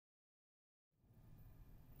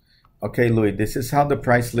Okay, Louis, this is how the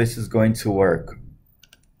price list is going to work.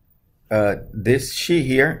 This sheet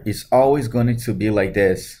here is always going to be like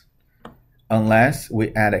this, unless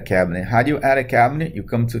we add a cabinet. How do you add a cabinet? You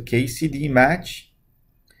come to KCD match,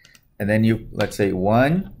 and then you, let's say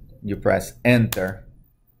 1, you press enter.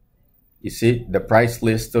 You see the price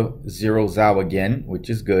list zeroes out again, which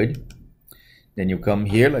is good. Then you come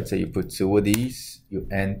here, let's say you put 2 of these, you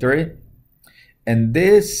enter it. And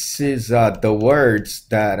this is the words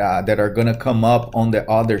that are gonna come up on the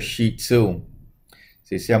other sheet too.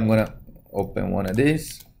 So you see, I'm gonna open one of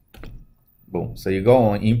these. Boom. So you go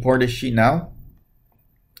on import the sheet now,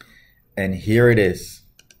 and here it is.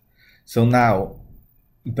 So now,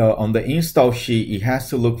 on the install sheet, it has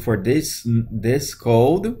to look for this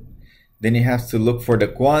code. Then it has to look for the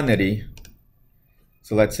quantity.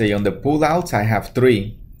 So let's say on the pullouts, I have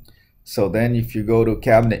 3. So then if you go to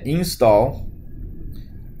cabinet install,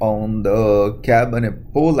 on the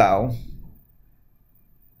cabinet pullout,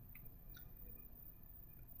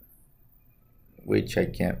 which I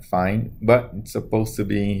can't find, but it's supposed to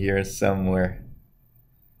be in here somewhere.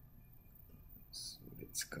 That's what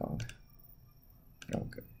it's called.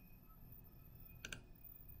 Okay.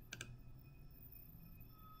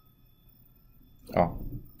 Oh.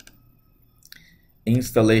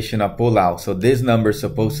 Installation of pullout. So this number is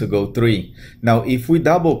supposed to go 3. Now, if we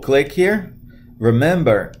double click here,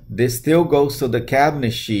 remember, this still goes to the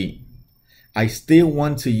cabinet sheet. I still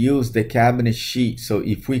want to use the cabinet sheet. So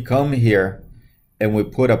if we come here and we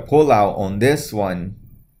put a pullout on this one,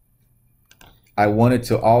 I want it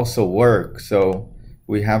to also work. So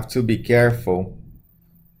we have to be careful.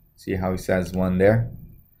 See how it says 1 there?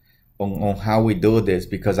 On how we do this,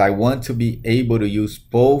 because I want to be able to use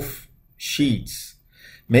both sheets.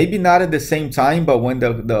 Maybe not at the same time, but when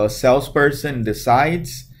the salesperson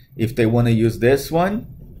decides if they want to use this one,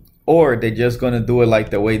 or they're just going to do it like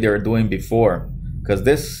the way they were doing before, because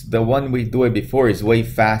the one we do it before is way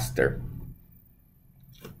faster.